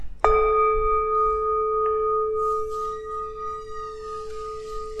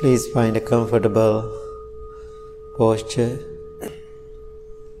Please find a comfortable posture.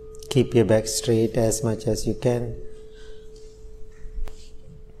 Keep your back straight as much as you can.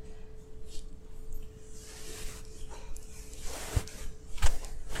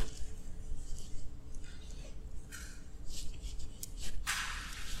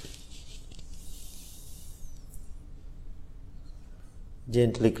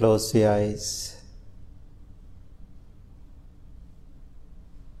 Gently close your eyes.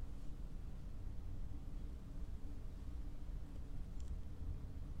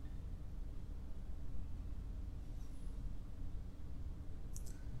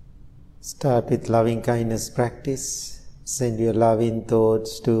 Start with loving kindness practice. Send your loving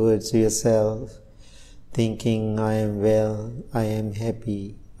thoughts towards yourself, thinking, I am well, I am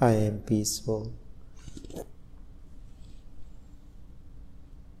happy, I am peaceful.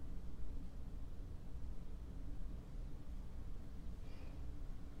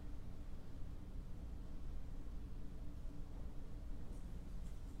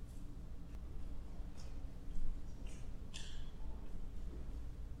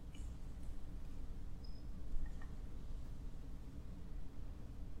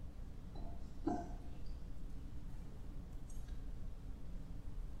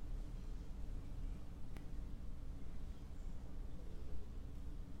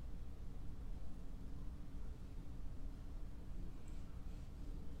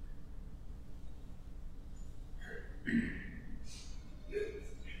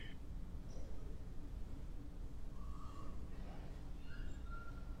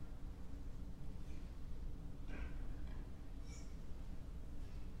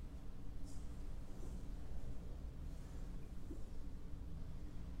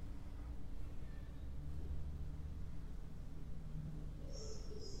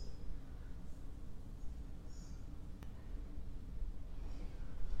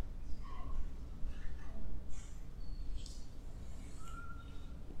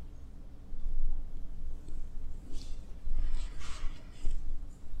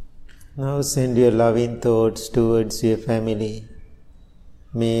 Now send your loving thoughts towards your family.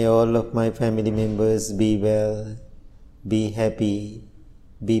 May all of my family members be well, be happy,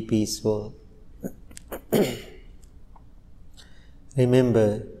 be peaceful.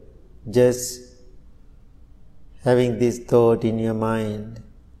 Remember, just having this thought in your mind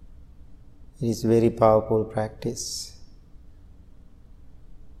is very powerful practice.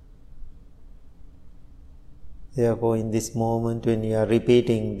 Therefore, in this moment when you are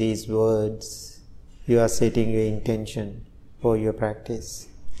repeating these words, you are setting your intention for your practice.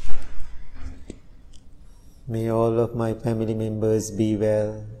 May all of my family members be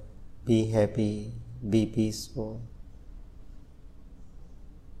well, be happy, be peaceful.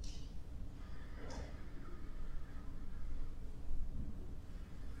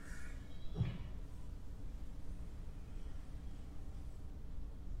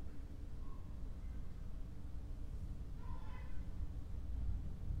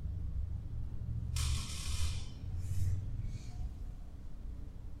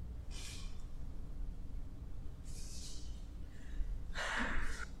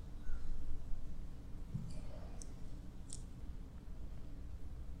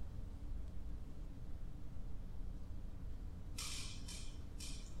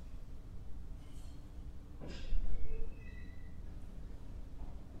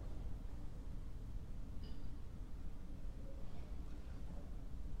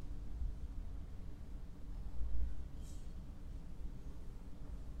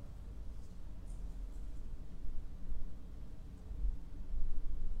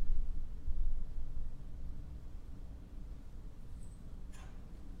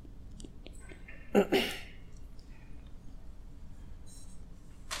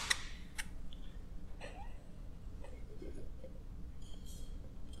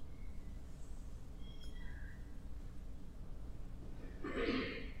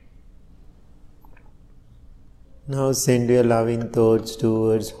 Now send your loving thoughts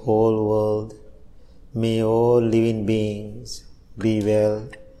towards whole world. May all living beings be well,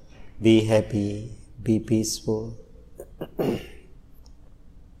 be happy, be peaceful.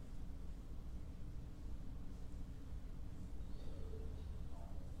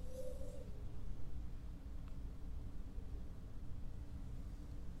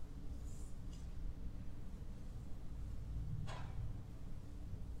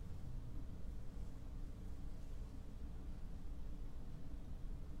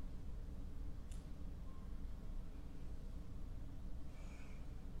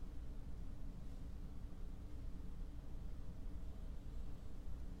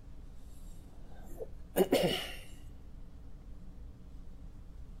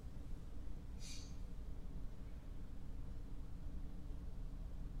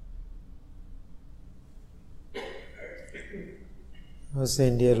 Now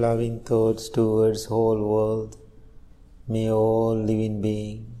send your loving thoughts towards whole world. May all living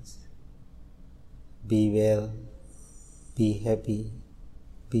beings be well, be happy,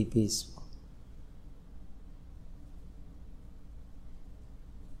 be peaceful.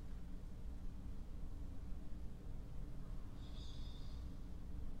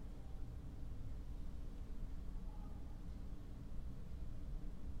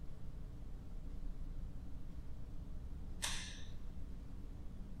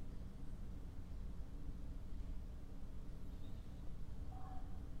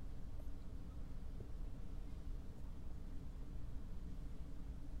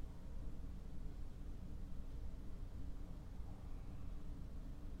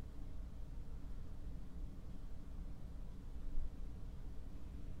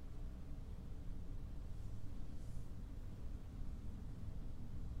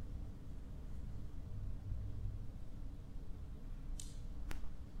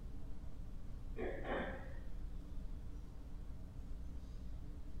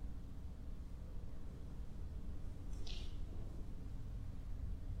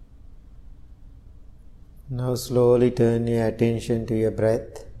 Now slowly turn your attention to your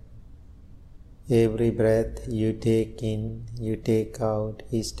breath. Every breath you take in, you take out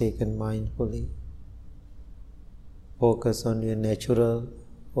is taken mindfully. Focus on your natural,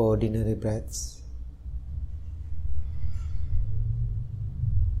 ordinary breaths.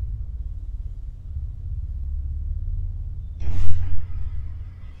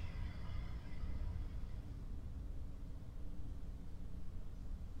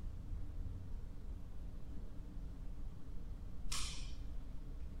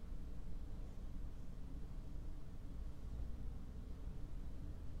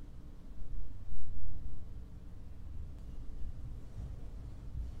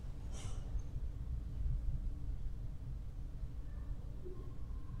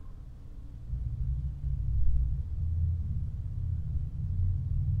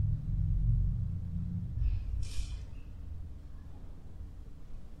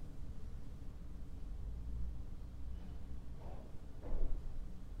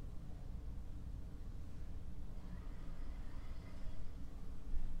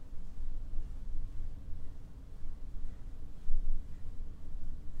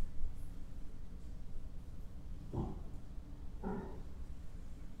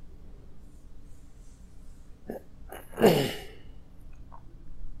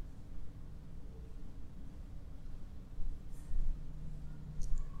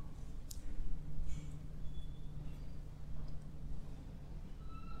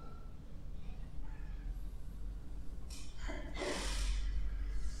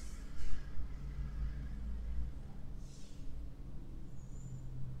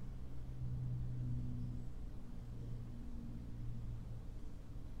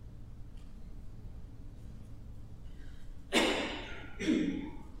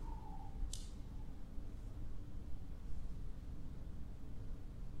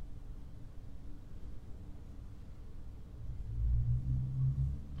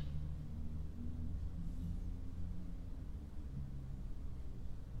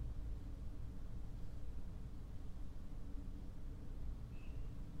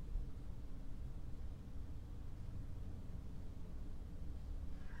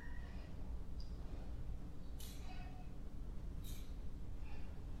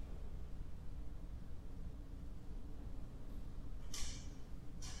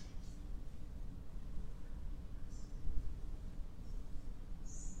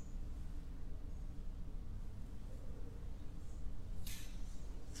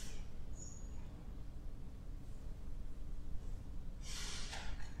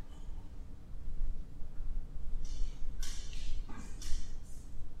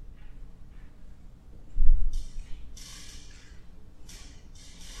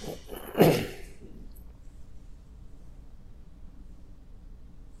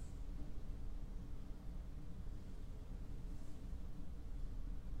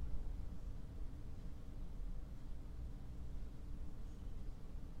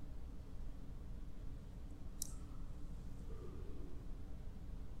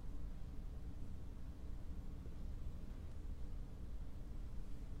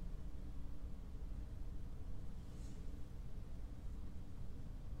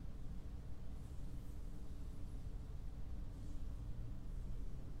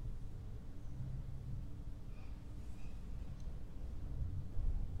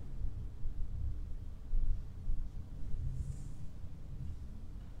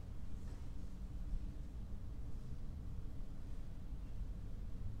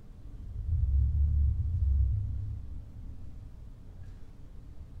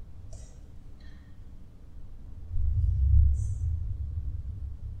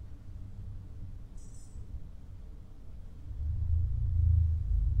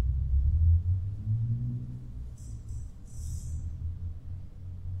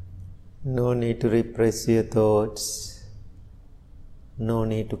 No need to repress your thoughts. No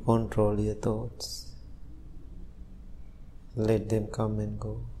need to control your thoughts. Let them come and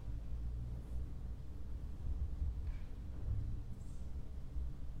go.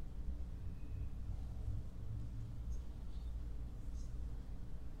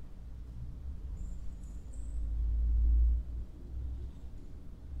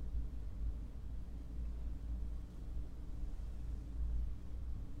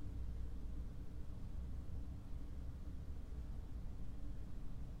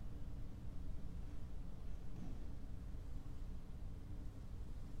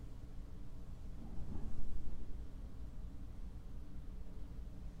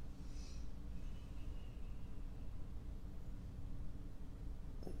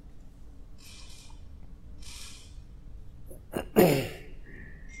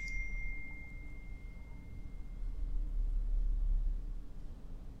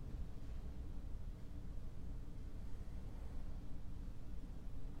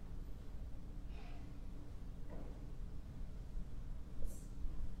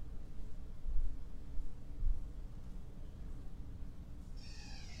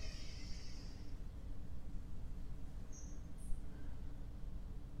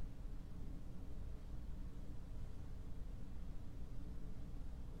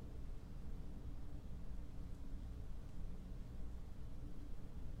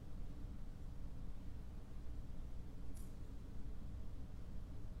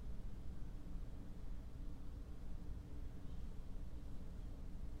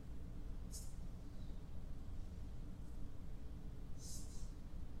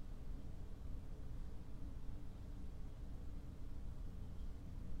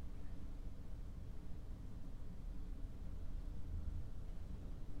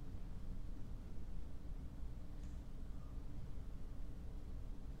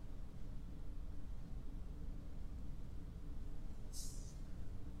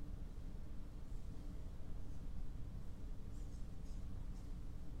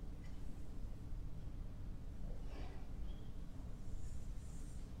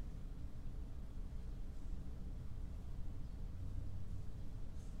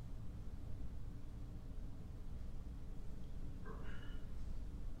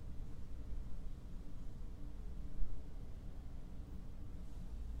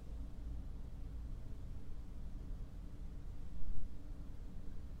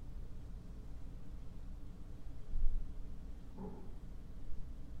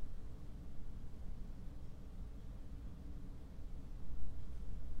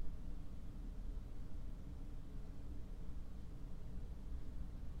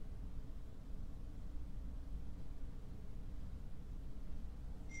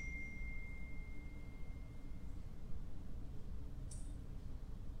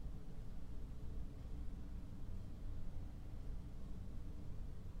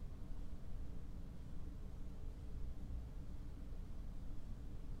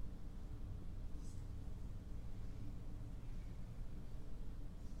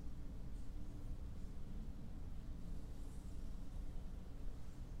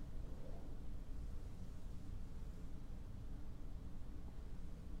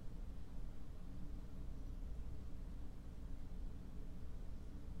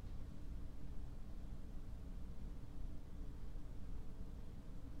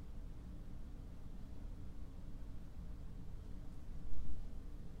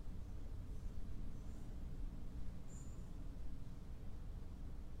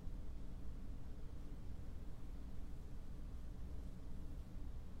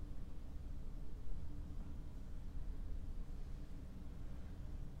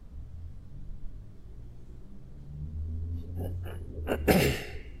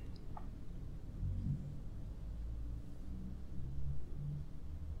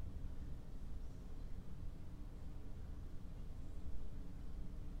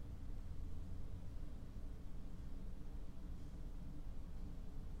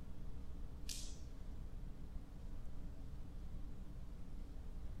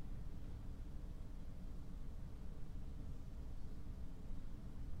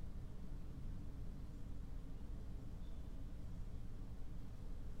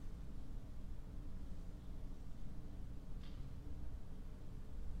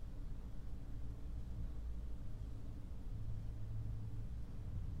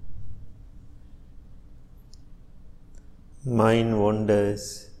 Mind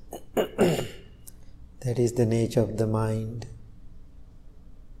wanders. That is the nature of the mind.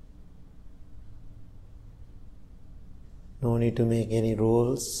 No need to make any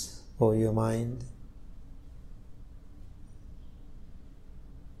rules for your mind.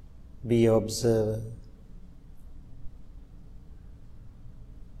 Be observer.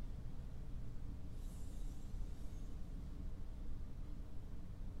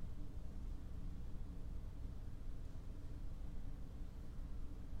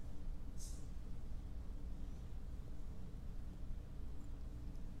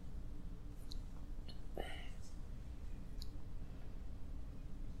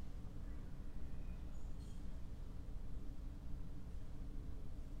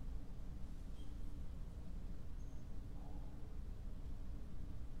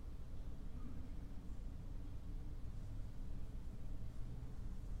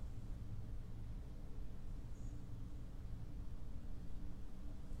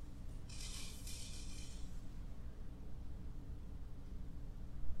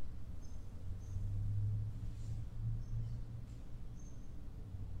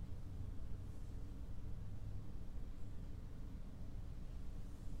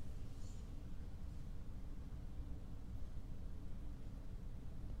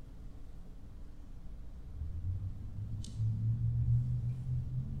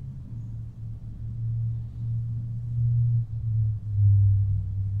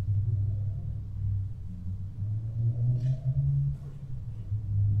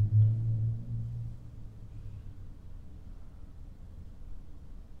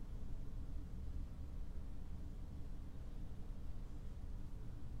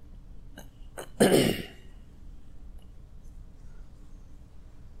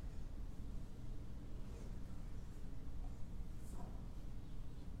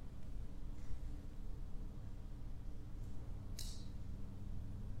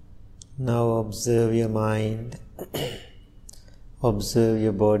 Now observe your mind, observe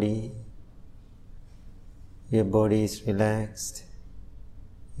your body. Your body is relaxed,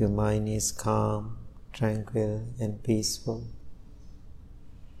 your mind is calm, tranquil and peaceful.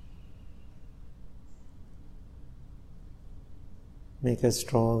 Make a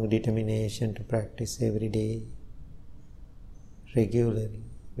strong determination to practice every day, regularly,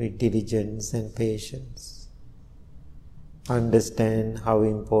 with diligence and patience. Understand how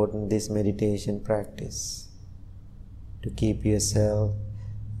important this meditation practice to keep yourself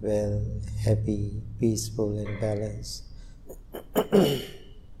well, happy, peaceful and balanced.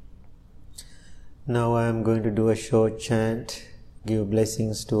 Now I am going to do a short chant, give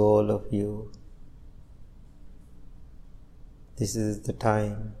blessings to all of you. This is the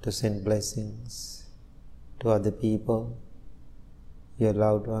time to send blessings to other people, your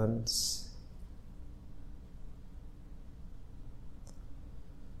loved ones.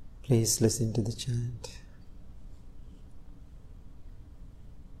 Please listen to the chant.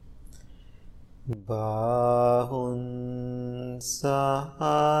 Bahun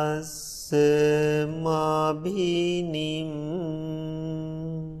sahasmabhinim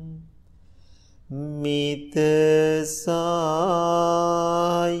mita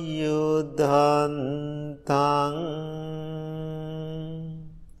sayudhantang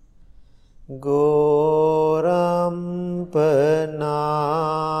Goram panalavaka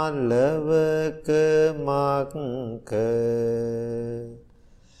makka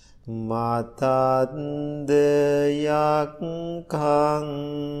matadyakkang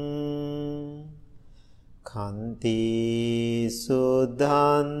Kanti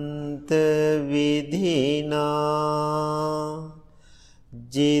sudhanta vidhina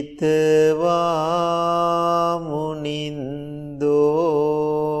jitva munindo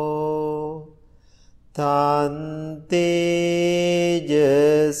tante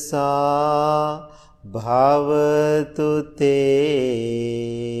jasa bhavatu te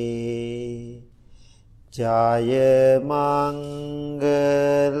jaya mangalani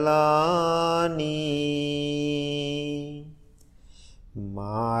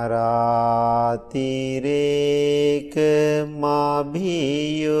maratireka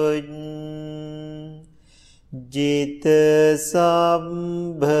mabhiyun jita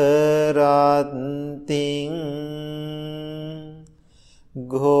sambharanting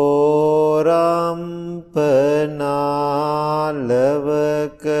ghoram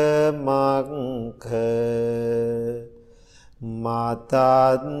panalavaka makha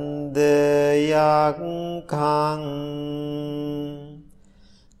matadyakkang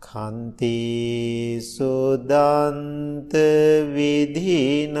Kanti sudhanta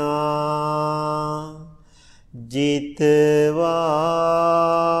vidhina jitva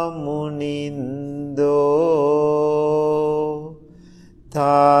munindo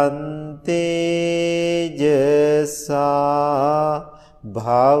tante jasa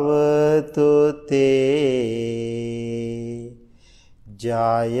bhavatu te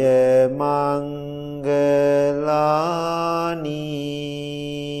jaya mangalani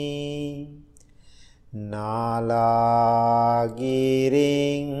Nalagiring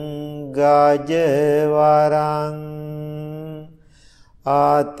Gajavaram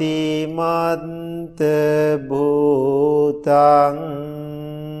Atimanta Bhutang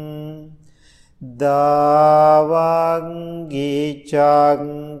Davangi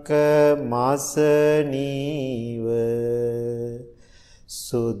Chanka Masaniva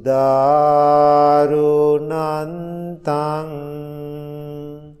Sudarunantang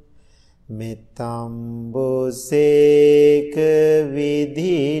Metambuseka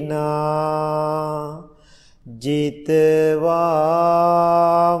Vidhina Jitva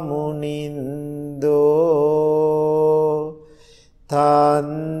Munindo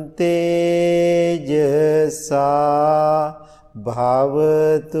Tante Jasa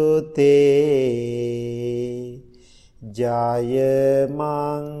Bhavatu Te Jaya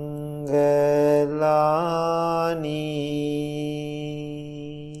Mangalani.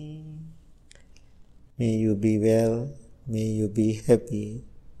 May you be well, may you be happy,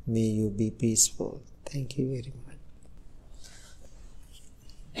 may you be peaceful. Thank you very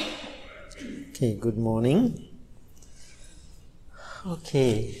much. Okay, good morning.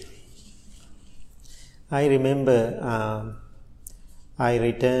 Okay, I remember I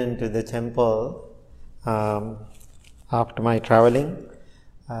returned to the temple after my traveling,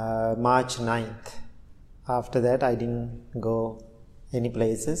 March 9th. After that, I didn't go any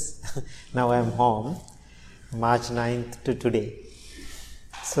places. Now I am home, March 9th to today.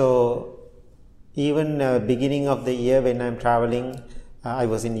 So, even beginning of the year when I am traveling, I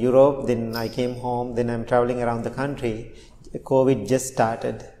was in Europe, then I came home, then I am traveling around the country. COVID just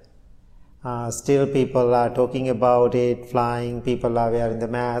started. Still people are talking about it, flying, people are wearing the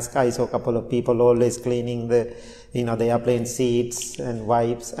mask. I saw a couple of people always cleaning the airplane seats and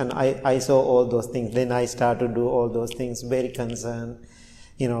wipes, and I saw all those things. Then I started to do all those things, very concerned,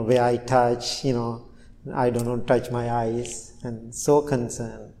 where I touch, I don't touch my eyes, and so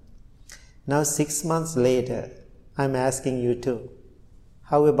concerned. Now 6 months later, I'm asking you too,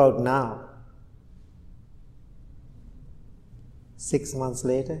 how about now? 6 months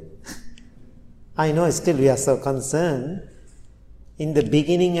later? I know still we are so concerned. In the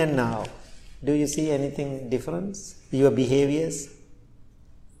beginning and now, do you see anything difference? Your behaviors?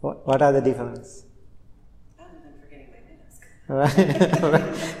 What are the difference? Other than forgetting my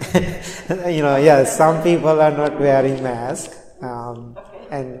mask. Some people are not wearing mask.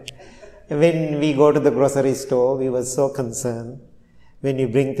 And when we go to the grocery store, we were so concerned. When we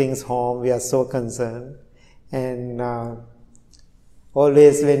bring things home, we are so concerned. And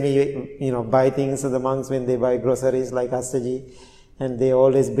always when we buy things to the monks, when they buy groceries like Astaji, and they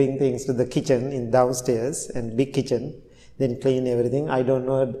always bring things to the kitchen in downstairs and big kitchen, then clean everything. I don't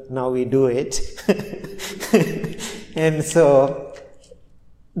know, now we do it. And so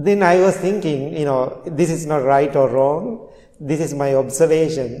then I was thinking, this is not right or wrong. This is my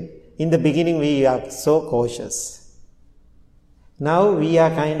observation. In the beginning we are so cautious. Now we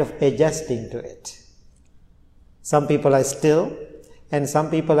are kind of adjusting to it. Some people are still, and some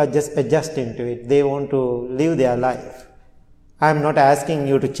people are just adjusting to it. They want to live their life. I am not asking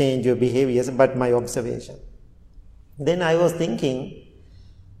you to change your behaviors, but my observation. Then I was thinking,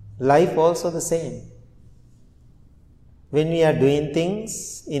 life also the same. When we are doing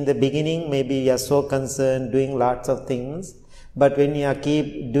things, in the beginning maybe we are so concerned doing lots of things, but when we are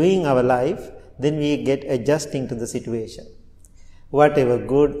keep doing our life, then we get adjusting to the situation, whatever,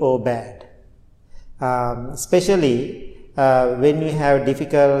 good or bad. Especially when we have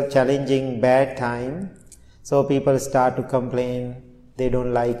difficult, challenging, bad time, so people start to complain, they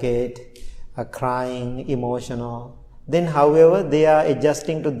don't like it, are crying, emotional. Then however, they are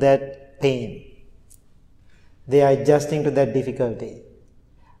adjusting to that pain. They are adjusting to that difficulty.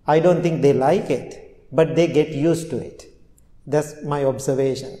 I don't think they like it, but they get used to it. That's my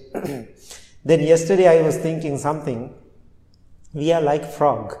observation. Then yesterday I was thinking something. We are like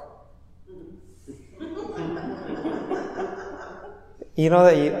frog.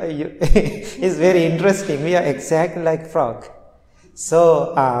 It's very interesting. We are exactly like frog.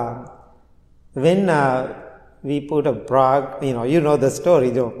 So when we put a frog, the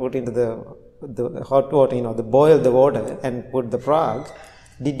story. Put into the hot water, boil the water and put the frog.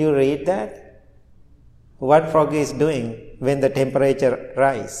 Did you read that? What frog is doing when the temperature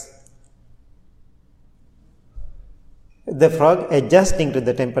rise? The frog adjusting to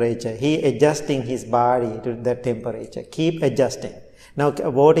the temperature. He adjusting his body to the temperature. Keep adjusting. Now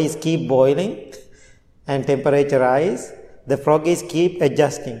water is keep boiling and temperature rise. The frog is keep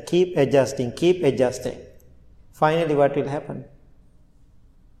adjusting, keep adjusting, keep adjusting. Finally what will happen?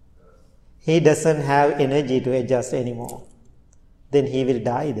 He doesn't have energy to adjust anymore. Then he will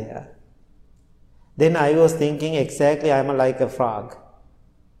die there. Then I was thinking exactly I'm like a frog.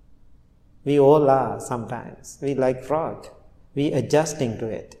 We all are sometimes. We like frog. We adjusting to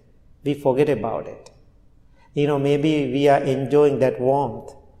it. We forget about it. Maybe we are enjoying that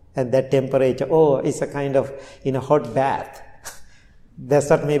warmth and that temperature. Oh, it's a kind of, hot bath. That's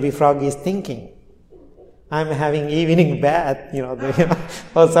what maybe frog is thinking. I'm having evening bath,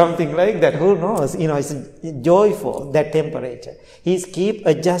 or something like that. Who knows? It's joyful, that temperature. He's keep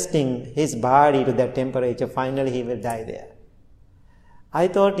adjusting his body to that temperature. Finally, he will die there. I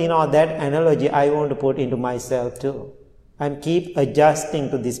thought, that analogy I want to put into myself too. I'm keep adjusting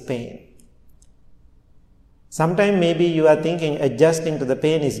to this pain. Sometimes maybe you are thinking adjusting to the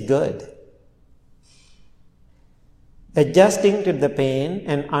pain is good. Adjusting to the pain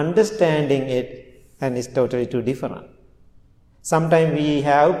and understanding it and is totally too different. Sometimes we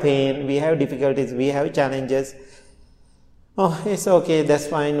have pain, we have difficulties, we have challenges. Oh, it's okay, that's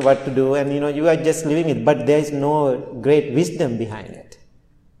fine, what to do, and you are just living it, but there is no great wisdom behind it.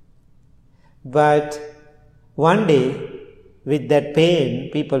 But one day, with that pain,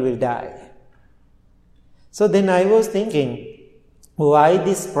 people will die. So then I was thinking, why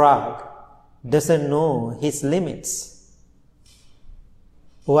this frog doesn't know his limits?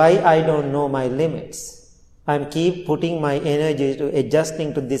 Why I don't know my limits? I'm keep putting my energy to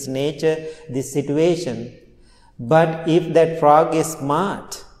adjusting to this nature, this situation. But if that frog is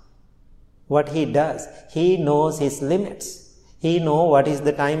smart, what he does, he knows his limits. He knows what is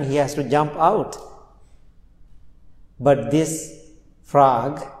the time he has to jump out. But this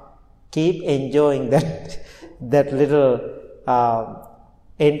frog keep enjoying that little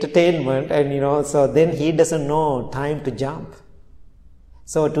entertainment, and so then he doesn't know time to jump.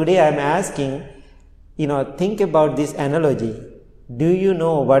 So today I am asking, think about this analogy. Do you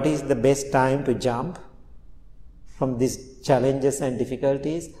know what is the best time to jump from these challenges and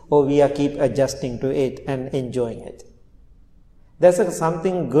difficulties, or we are keep adjusting to it and enjoying it? That's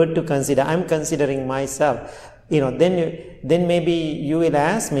something good to consider. I'm considering myself. Then maybe you will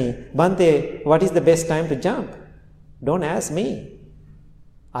ask me, Bhante, what is the best time to jump? Don't ask me.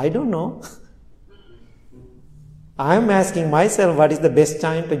 I don't know. I'm asking myself what is the best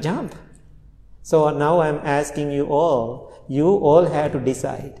time to jump. So now I'm asking you all have to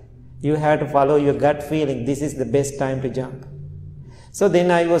decide. You have to follow your gut feeling. This is the best time to jump. So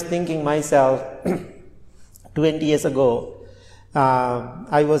then I was thinking myself, 20 years ago,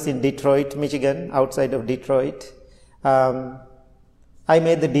 I was in Detroit, Michigan, outside of Detroit. I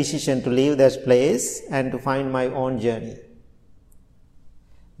made the decision to leave that place and to find my own journey.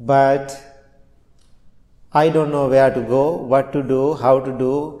 But I don't know where to go, what to do, how to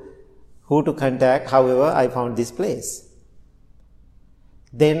do, who to contact. However, I found this place.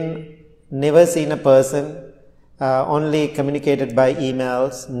 Then, never seen a person, only communicated by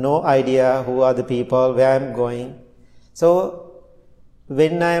emails, no idea who are the people, where I'm going. So,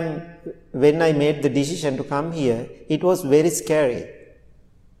 when I made the decision to come here, it was very scary.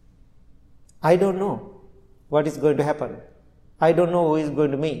 I don't know what is going to happen. I don't know who is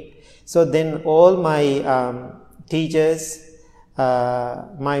going to meet. So then all my teachers,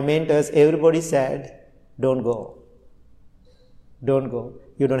 my mentors, everybody said, don't go. Don't go.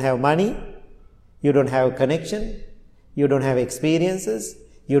 You don't have money, you don't have connection, you don't have experiences,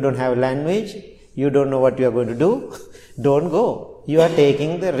 you don't have language, you don't know what you are going to do. Don't go. You are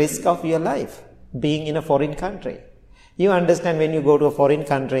taking the risk of your life, being in a foreign country. You understand, when you go to a foreign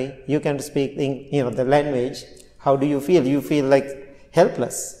country, you can speak the language. How do you feel? You feel like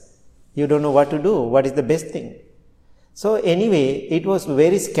helpless. You don't know what to do. What is the best thing? So anyway, it was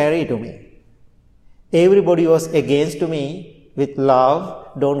very scary to me. Everybody was against me with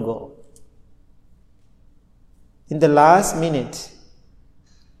love, don't go. In the last minute,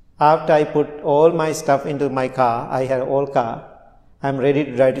 after I put all my stuff into my car, I had an old car, I'm ready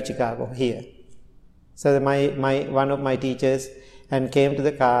to drive to Chicago, here. So one of my teachers and came to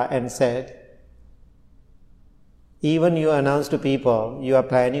the car and said, even you announce to people you are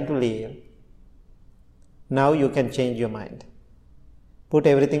planning to leave, now you can change your mind. Put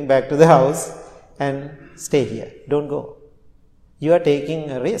everything back to the house and stay here. Don't go. You are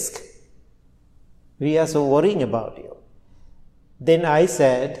taking a risk. We are so worrying about you. Then I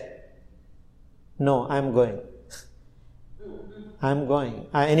said, no, I'm going. I'm going.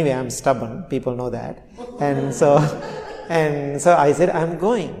 Anyway, I'm stubborn. People know that. And so I said, I'm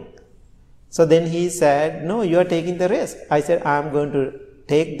going. So then he said, no, you are taking the risk. I said, I'm going to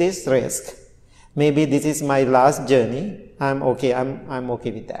take this risk. Maybe this is my last journey. I'm okay. I'm okay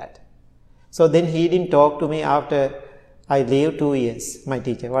with that. So then he didn't talk to me after I lived 2 years, my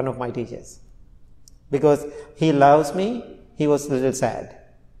teacher, one of my teachers. Because he loves me, he was a little sad.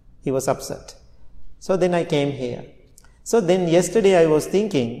 He was upset. So then I came here. So then yesterday I was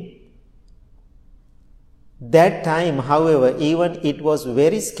thinking, that time, however, even it was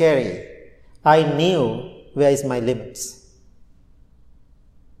very scary, I knew where is my limits.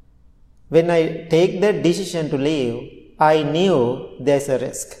 When I take that decision to leave, I knew there's a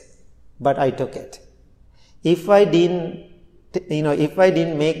risk, but I took it. If I didn't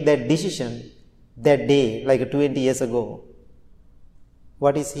make that decision that day, like 20 years ago,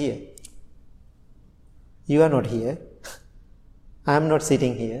 what is here? You are not here. I am not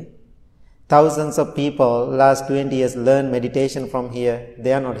sitting here. Thousands of people last 20 years learned meditation from here.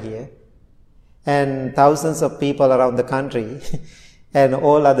 They are not here. And thousands of people around the country and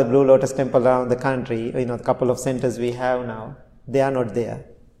all other Blue Lotus temples around the country, a couple of centers we have now, they are not there.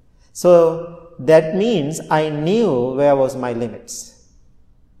 So that means I knew where was my limits.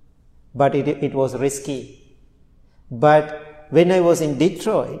 But it was risky. But when I was in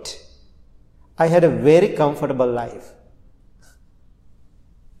Detroit, I had a very comfortable life.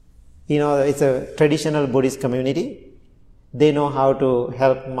 It's a traditional Buddhist community. They know how to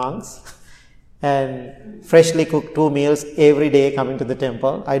help monks and freshly cook 2 meals every day coming to the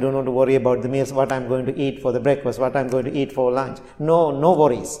temple. I don't have to worry about the meals, what I'm going to eat for the breakfast, what I'm going to eat for lunch. No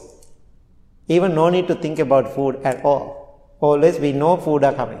worries. Even no need to think about food at all. Always we know food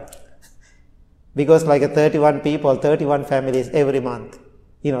are coming. Because like 31 people, 31 families every month,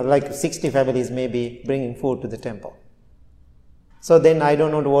 like 60 families may be bringing food to the temple. So then I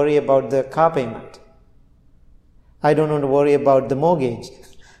don't have to worry about the car payment. I don't have to worry about the mortgage.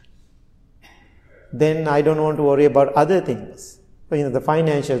 Then I don't want to worry about other things, the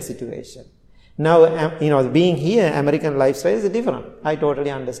financial situation. Now, being here, American lifestyle is different. I totally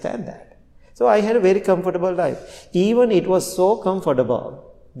understand that. So I had a very comfortable life. Even it was so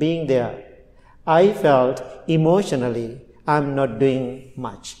comfortable being there, I felt emotionally I'm not doing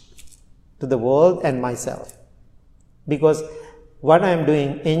much to the world and myself. Because what I'm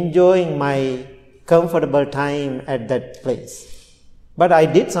doing, enjoying my comfortable time at that place. But I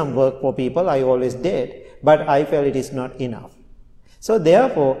did some work for people, I always did, but I felt it is not enough. So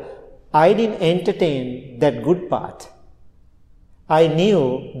therefore, I didn't entertain that good part. I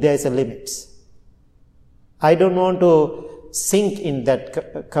knew there's a limits. I don't want to sink in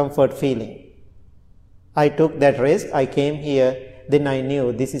that comfort feeling. I took that risk, I came here, then I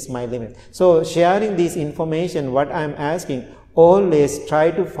knew this is my limit. So sharing this information, what I'm asking, always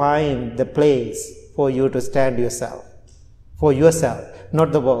try to find the place for you to stand yourself. For yourself,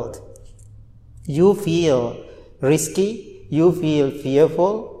 not the world. You feel risky, you feel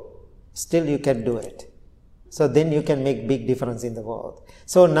fearful, still you can do it. So then you can make big difference in the world.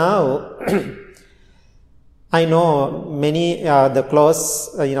 So now, I know many the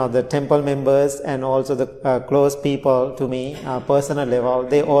close, the temple members and also the close people to me, personal level,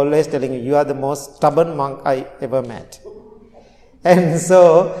 they always telling me, you are the most stubborn monk I ever met. And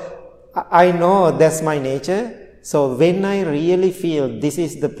so, I know that's my nature. So when I really feel this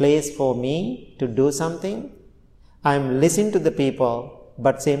is the place for me to do something, I'm listening to the people,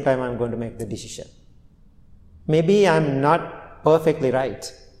 but same time I'm going to make the decision. Maybe I'm not perfectly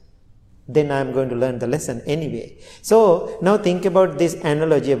right. Then I'm going to learn the lesson anyway. So now think about this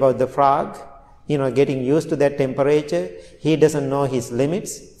analogy about the frog, getting used to that temperature. He doesn't know his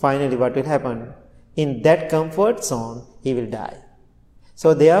limits. Finally, what will happen? In that comfort zone, he will die.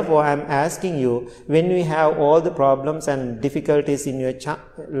 So therefore, I am asking you, when we have all the problems and difficulties in your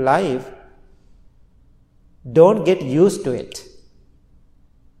life, don't get used to it.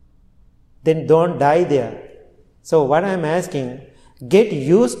 Then don't die there. So what I am asking, get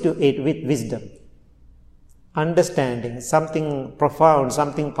used to it with wisdom, understanding, something profound,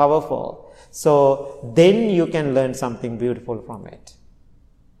 something powerful. So then you can learn something beautiful from it.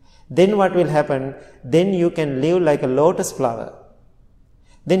 Then what will happen? Then you can live like a lotus flower.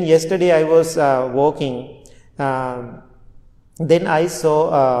 Then yesterday I was walking, then I saw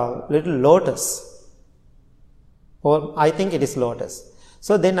a little lotus, or I think it is lotus.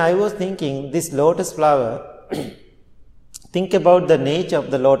 So then I was thinking, this lotus flower, think about the nature of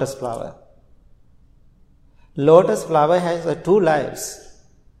the lotus flower. Lotus flower has 2 lives.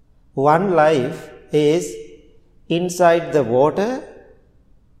 One life is inside the water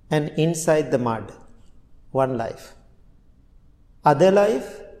and inside the mud. One life. Other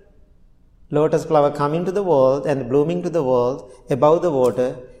life, lotus flower coming to the world and blooming to the world, above the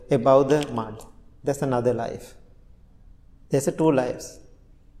water, above the mud. That's another life. There's 2 lives.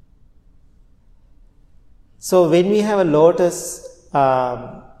 So when we have a lotus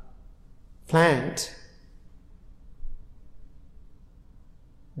plant,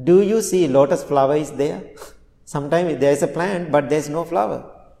 do you see lotus flower is there? Sometimes there is a plant, but there is no flower.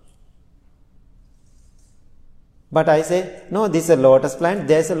 But I say, no, this is a lotus plant,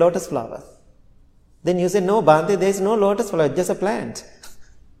 there is a lotus flower. Then you say, no, Bhante, there is no lotus flower, just a plant.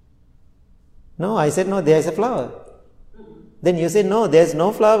 No, I said, no, there is a flower. Then you say, no, there is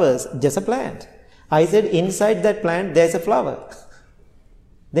no flowers, just a plant. I said, inside that plant, there is a flower.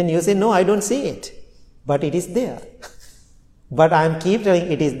 Then you say, no, I don't see it. But it is there. But I keep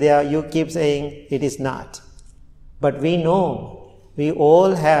telling it is there, you keep saying it is not. But we know, we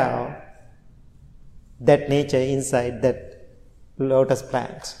all have that nature inside that lotus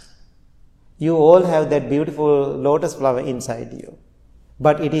plant. You all have that beautiful lotus flower inside you.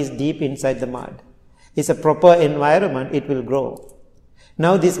 But it is deep inside the mud. It's a proper environment, it will grow.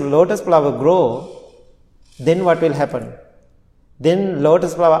 Now this lotus flower grow, then what will happen? Then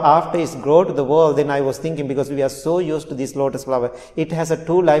lotus flower, after it's grow to the world, then I was thinking, because we are so used to this lotus flower, it has a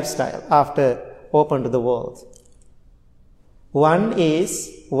two lifestyle after open to the world. One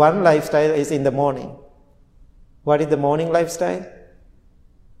lifestyle is in the morning. What is the morning lifestyle?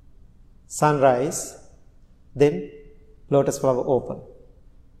 Sunrise, then lotus flower open.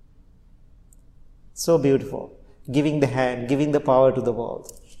 So beautiful. Giving the hand, giving the power to the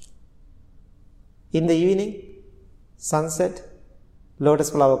world. In the evening, sunset,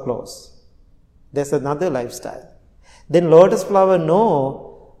 lotus flower close. There's another lifestyle. Then lotus flower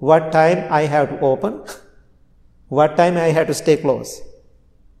know what time I have to open, what time I have to stay close.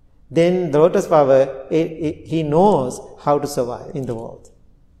 Then the lotus flower, he knows how to survive in the world.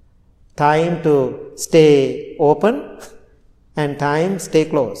 Time to stay open and time stay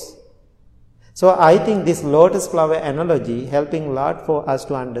close. So I think this lotus flower analogy helping a lot for us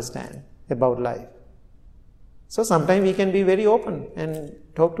to understand about life. So sometimes we can be very open and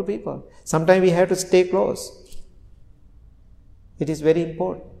talk to people. Sometimes we have to stay close. It is very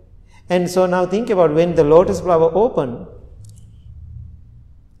important. And so now think about when the lotus flower open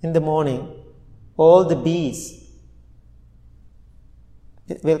in the morning, all the bees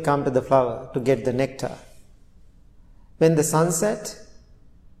will come to the flower to get the nectar. When the sunset,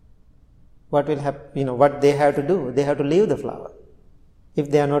 what will happen? What they have to do? They have to leave the flower.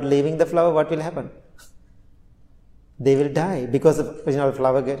 If they are not leaving the flower, what will happen? They will die because the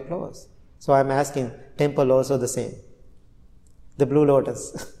flower get close. So I am asking, temple also the same. The blue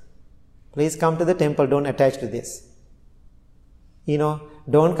lotus. Please come to the temple, don't attach to this.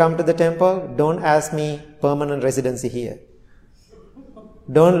 Don't come to the temple, don't ask me permanent residency here.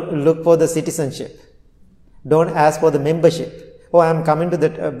 Don't look for the citizenship. Don't ask for the membership. Oh, I am coming to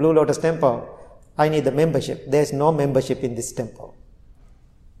the Blue Lotus temple. I need the membership. There is no membership in this temple.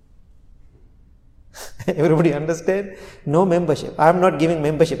 Everybody understand? No membership. I am not giving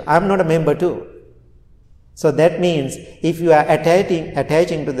membership. I am not a member too. So that means if you are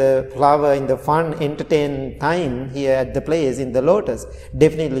attaching to the flower in the fun, entertain time here at the place in the lotus,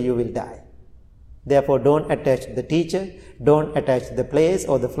 definitely you will die. Therefore, don't attach to the teacher, don't attach to the place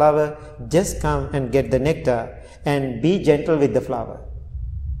or the flower. Just come and get the nectar and be gentle with the flower.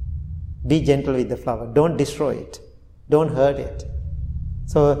 Be gentle with the flower. Don't destroy it. Don't hurt it.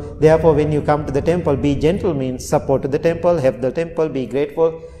 So, therefore, when you come to the temple, be gentle means support to the temple, help the temple, be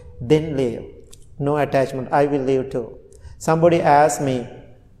grateful, then leave. No attachment. I will leave too. Somebody asked me,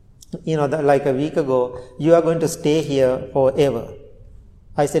 like a week ago, you are going to stay here forever.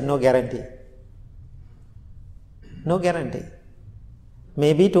 I said, no guarantee. No guarantee.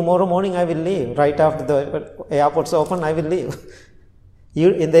 Maybe tomorrow morning I will leave. Right after the airports open, I will leave.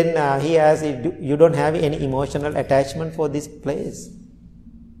 And then he asked, you don't have any emotional attachment for this place?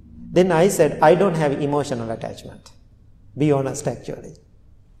 Then I said, I don't have emotional attachment. Be honest actually.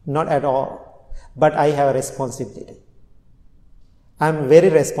 Not at all. But I have a responsibility. I am a very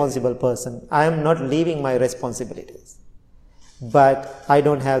responsible person. I am not leaving my responsibilities. But I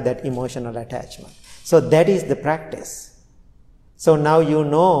don't have that emotional attachment. So that is the practice. So now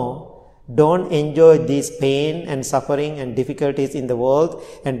don't enjoy this pain and suffering and difficulties in the world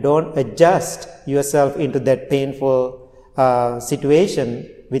and don't adjust yourself into that painful situation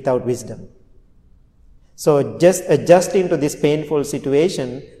without wisdom. So just adjust into this painful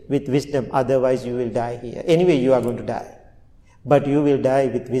situation with wisdom, otherwise you will die here. Anyway, you are going to die. But you will die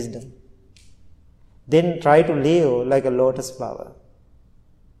with wisdom. Then try to live like a lotus flower.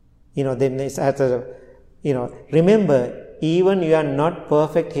 Then it's remember, even you are not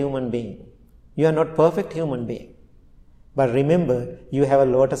perfect human being. You are not perfect human being. But remember, you have a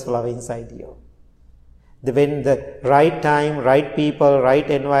lotus flower inside you. When the right time, right people, right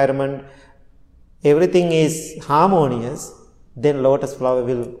environment, everything is harmonious, then lotus flower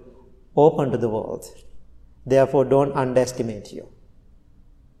will open to the world. Therefore, don't underestimate you.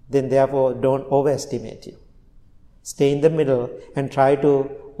 Therefore, don't overestimate you. Stay in the middle and try to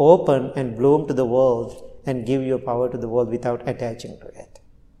open and bloom to the world and give your power to the world without attaching to it.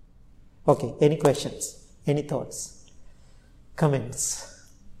 Okay, any questions? Any thoughts? Comments?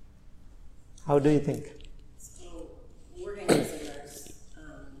 How do you think? So, working as a nurse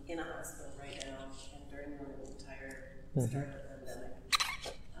in a hospital right now, and during the entire start of the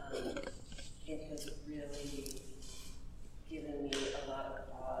pandemic, it has really given me a lot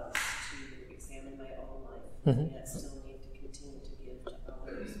of pause to examine my own life, and yet still need to continue to give to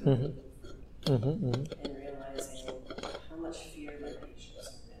others. And realizing how much fear my patients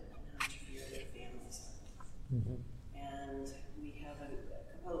are in and how much fear their families are in. And we have a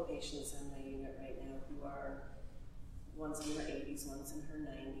couple of patients in my unit right now who are, one's in her 80s, one's in her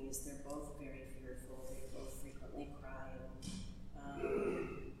 90s. They're both very fearful. They both frequently cry.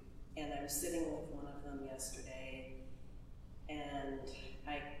 And I was sitting with one of them yesterday, and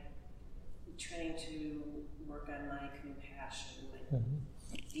I trying to work on my compassion, my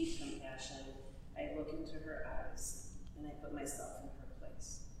deep compassion. I look into her eyes and I put myself in her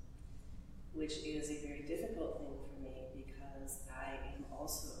place, which is a very difficult thing for me because I am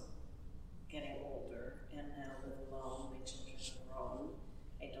also getting older and now live alone. My children are grown.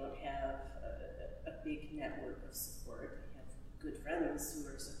 I don't have a big network of support. I have good friends who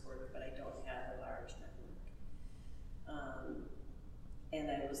are supportive, but I don't have a large network. And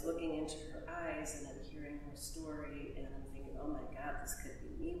I was looking into her eyes and I'm hearing her story and I'm thinking, oh my God, this could be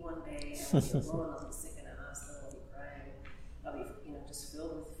me one day. I'll be alone, I'll be sick in a hospital, I'll be crying, I'll be, just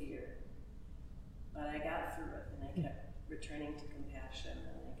filled with fear. But I got through it and I kept returning to compassion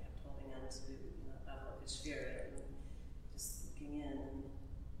and I kept holding on to, Holy Spirit and just looking in and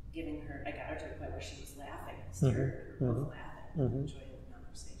giving her, I got her to a point where she was laughing, I stared at her, both laughing, enjoying the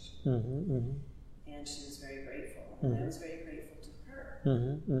conversation. And she was very grateful and I was very grateful to her.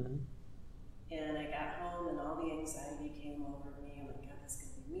 And I got home and all the anxiety came over me. Oh my God, this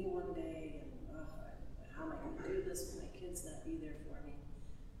could be me one day. And how am I going to do this when my kids not be there for me?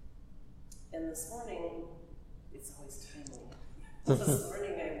 And this morning, it's always timely. This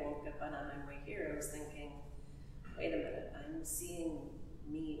morning I woke up and on my way here I was thinking, wait a minute, I'm seeing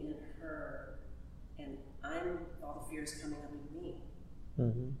me in her and all the fears coming up in me.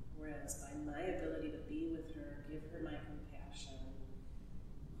 Whereas by my ability to be with her, give her my compassion,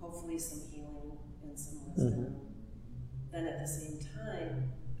 hopefully some healing and some wisdom, then at the same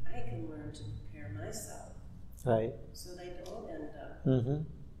time, I can learn to prepare myself. Right. So that I don't end up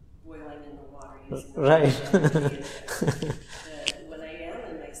boiling in the water using right. When I am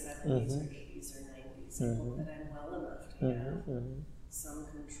in my 70s or 80s or 90s, I hope that I'm well enough to have some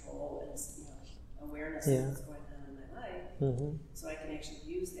control and awareness of what's going on in my life, so I can actually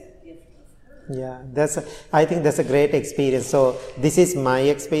use that gift of her. Yeah, I think that's a great experience. So this is my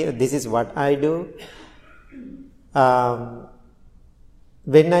experience. This is what I do.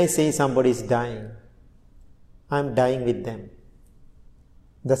 When I see somebody is dying, I'm dying with them.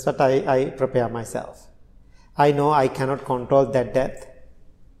 That's what I prepare myself. I know I cannot control that death.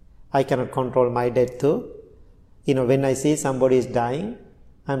 I cannot control my death too. When I see somebody is dying,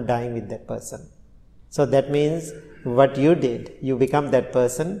 I'm dying with that person. So that means what you did, you become that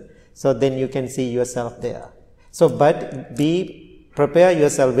person, so then you can see yourself there. So, but prepare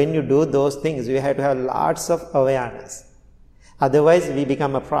yourself. When you do those things, you have to have lots of awareness. Otherwise, we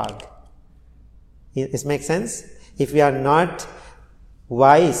become a frog. It makes sense? If we are not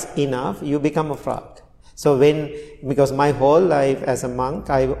wise enough, you become a frog. So because my whole life as a monk,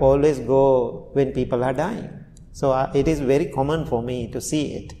 I always go when people are dying. So it is very common for me to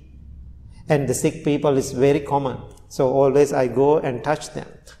see it. And the sick people is very common. So always I go and touch them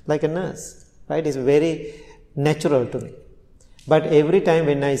like a nurse, right? It's very natural to me. But every time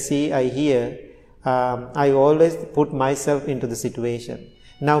when I hear, I always put myself into the situation.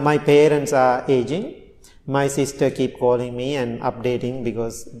 Now my parents are aging. My sister keep calling me and updating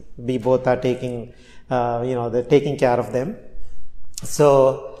because we both are taking, they're taking care of them.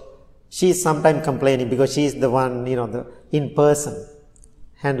 So she's sometimes complaining because she's the one, in person,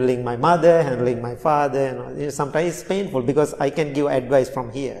 handling my mother, handling my father. And sometimes it's painful because I can give advice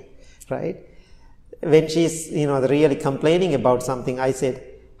from here, right? When she's, really complaining about something, I said,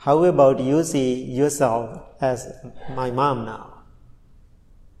 how about you see yourself as my mom now?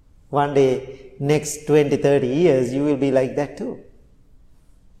 One day, next 20, 30 years, you will be like that too.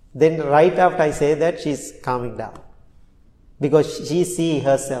 Then right after I say that, she's calming down because she sees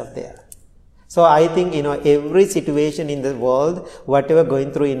herself there. So I think, every situation in the world, whatever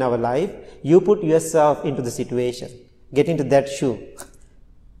going through in our life, you put yourself into the situation, get into that shoe.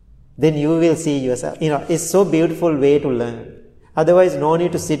 Then you will see yourself. It's so beautiful way to learn. Otherwise, no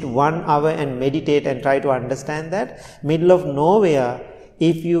need to sit 1 hour and meditate and try to understand that. Middle of nowhere,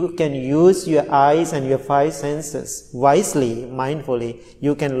 if you can use your eyes and your 5 senses wisely, mindfully,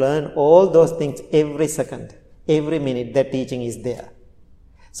 you can learn all those things every second, every minute that teaching is there.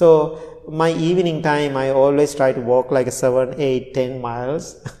 So my evening time, I always try to walk like 7, 8, 10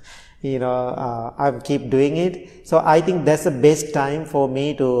 miles. I keep doing it. So I think that's the best time for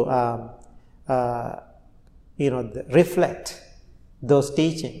me to, reflect those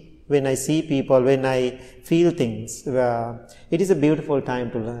teaching. When I see people, when I feel things, it is a beautiful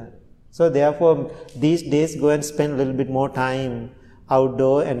time to learn. So therefore, these days go and spend a little bit more time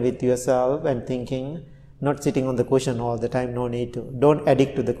outdoor and with yourself and thinking, not sitting on the cushion all the time, no need to. Don't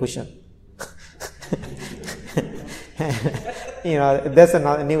addict to the cushion. That's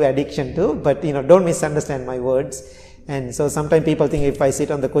a new addiction too, but don't misunderstand my words. And so sometimes people think if I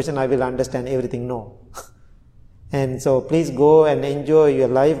sit on the cushion, I will understand everything. No. And so please go and enjoy your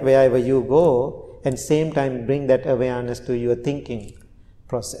life wherever you go, and same time bring that awareness to your thinking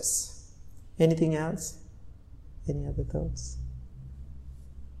process. Anything else? Any other thoughts?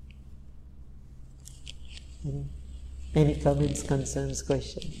 Any comments, concerns,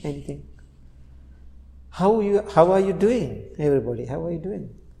 questions, anything? How are you doing, everybody? How are you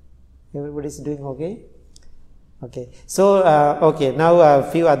doing? Everybody's doing okay? Okay, so now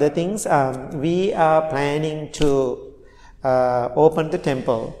a few other things. We are planning to open the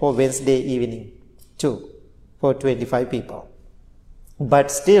temple for Wednesday evening too, for 25 people. But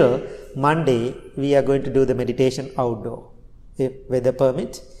still, Monday we are going to do the meditation outdoor, if weather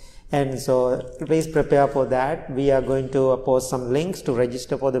permit. And so please prepare for that. We are going to post some links to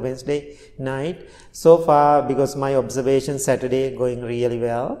register for the Wednesday night. So far, because my observation Saturday going really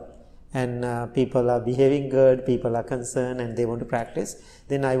well, and people are behaving good, people are concerned and they want to practice,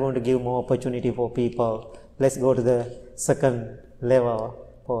 then I want to give more opportunity for people. Let's go to the second level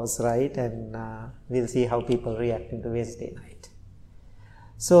pose, right? And we'll see how people react into Wednesday night.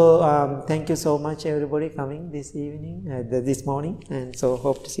 So thank you so much everybody coming this evening, this morning, and so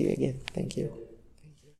hope to see you again. Thank you.